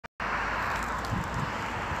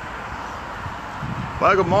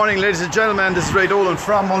Well, good morning, ladies and gentlemen. This is Ray Dolan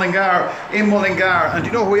from Mullingar, in Mullingar. And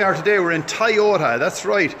you know who we are today? We're in Toyota. That's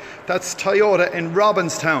right. That's Toyota in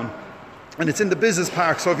Robinstown. And it's in the business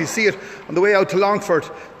park. So if you see it on the way out to Longford,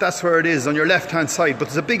 that's where it is, on your left-hand side. But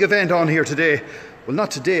there's a big event on here today. Well, not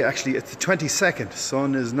today, actually. It's the 22nd.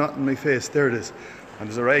 Sun is not in my face. There it is. And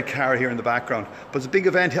there's a red car here in the background. But there's a big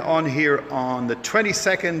event on here on the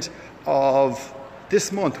 22nd of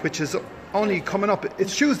this month, which is only coming up.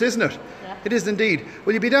 It's Tuesday, isn't it? Yeah. It is indeed.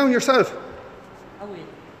 Will you be down yourself? I will.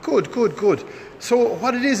 Good, good, good. So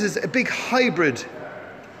what it is a big hybrid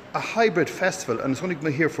festival, and it's only going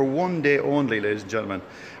to be here for one day only, ladies and gentlemen,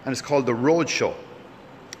 and it's called the Road Show.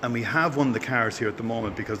 And we have one of the cars here at the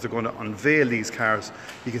moment because they're going to unveil these cars.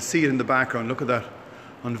 You can see it in the background. Look at that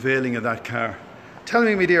unveiling of that car. Tell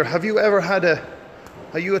me, my dear, have you ever had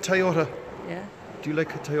are you a Toyota? Yeah. Do you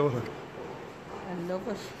like a Toyota? I love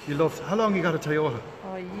it. You love, how long you got a Toyota?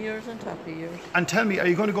 Oh, years on top of years. And tell me, are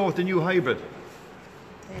you going to go with the new hybrid?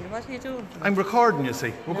 Hey, what are you doing? I'm recording, you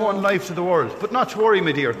see. We're going live to the world. But not to worry,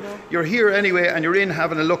 my dear. No. You're here anyway and you're in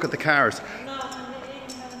having a look at the cars.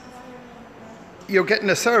 You're getting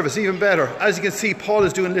a service, even better. As you can see, Paul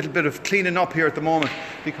is doing a little bit of cleaning up here at the moment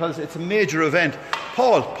because it's a major event.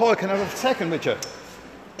 Paul, can I have a second with you?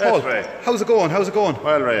 Paul, Yes, Ray. how's it going? How's it going?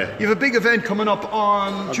 Well, Ray. You have a big event coming up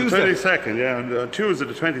on Tuesday. The 22nd, yeah, on Tuesday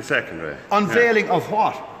the 22nd, Ray. Unveiling of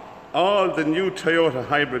what? All the new Toyota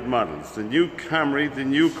hybrid models. The new Camry, the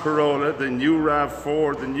new Corolla, the new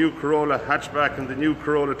RAV4, the new Corolla hatchback and the new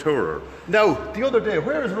Corolla Tourer. Now, the other day,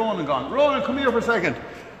 where is Ronan gone? Ronan, come here for a second.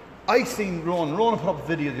 I seen Ronan put up a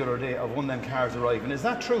video the other day of one of them cars arriving. Is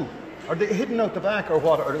that true? Are they hidden out the back or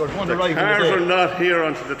what? Or are they going to arrive in the Cars day? are not here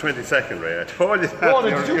until the 22nd, Ray. I told you that.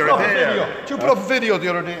 Ronan, did you You're put up a there. video? Did you put up a video the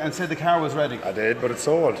other day and say the car was ready? I did, but it's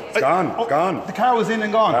sold. It's gone. Oh, Gone. The car was in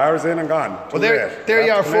and gone. Car's in and gone. Well, there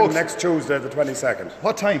you are, folks. Next Tuesday, the 22nd.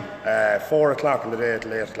 What time? 4 o'clock in the day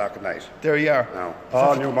till 8 o'clock at night. There you are. No.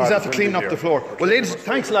 All new He's models after will cleaning be up here. the floor. Well, ladies,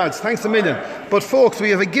 thanks lads, thanks a million. But folks, we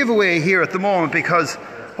have a giveaway here at the moment because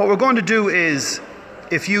what we're going to do is,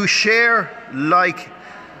 if you share, like,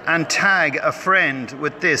 and tag a friend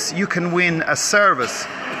with this, you can win a service,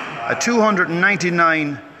 a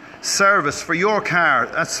 $299 service for your car.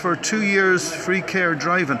 That's for 2 years free care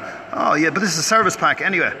driving. Oh yeah, but this is a service pack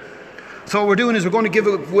anyway. So what we're doing is we're going to give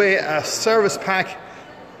away a service pack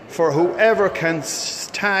for whoever can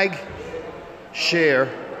tag, share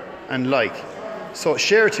and like. So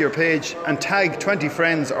share it to your page and tag 20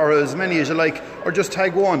 friends or as many as you like, or just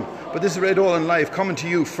tag one. But this is Ray Dolan Live coming to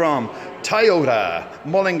you from Toyota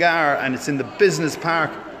Mullingar, and it's in the business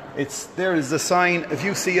park. There is the sign. If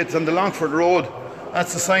you see it, it's on the Longford Road.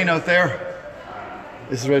 That's the sign out there.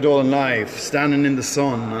 This is Ray Dolan Live, standing in the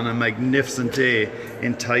sun on a magnificent day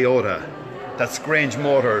in Toyota. That's Grange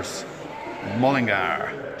Motors,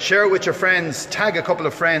 Mullingar. Share it with your friends, tag a couple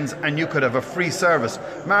of friends, and you could have a free service.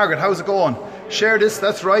 Margaret, how's it going? Share this,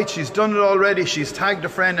 that's right, she's done it already. She's tagged a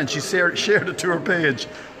friend and she shared it to her page.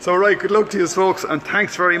 So right, good luck to you folks, and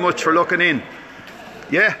thanks very much for looking in.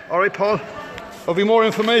 Yeah, alright Paul? Have we more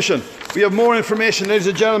information? We have more information, ladies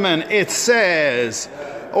and gentlemen. It says,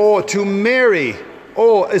 to Mary.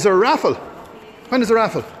 Is there a raffle? When is the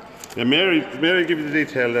raffle? Yeah, Mary give you the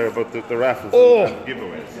detail there about the raffles and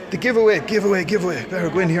giveaways. The giveaway. Better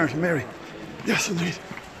go in here to Mary. Yes, indeed.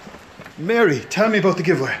 Mary, tell me about the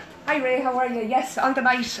giveaway. Hi Ray, how are you? Yes, on the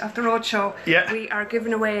night of the road show, we are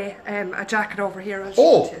giving away a jacket over here.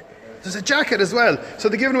 There's a jacket as well. So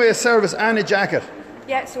they're giving away a service and a jacket.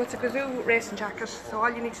 Yeah, so it's a Gazoo racing jacket. So all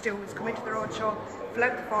you need to do is come into the road show, fill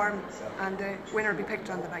out the form, and the winner will be picked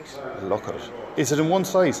on the night. Look at it. Is it in one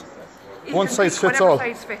size? You One can size pick fits whatever all.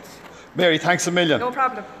 size fits. Mary, thanks a million. No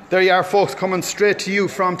problem. There you are, folks, coming straight to you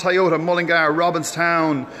from Toyota Mullingar,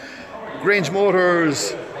 Robinstown, Grange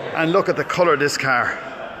Motors, and look at the colour of this car.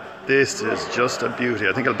 This is just a beauty.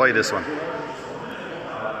 I think I'll buy this one.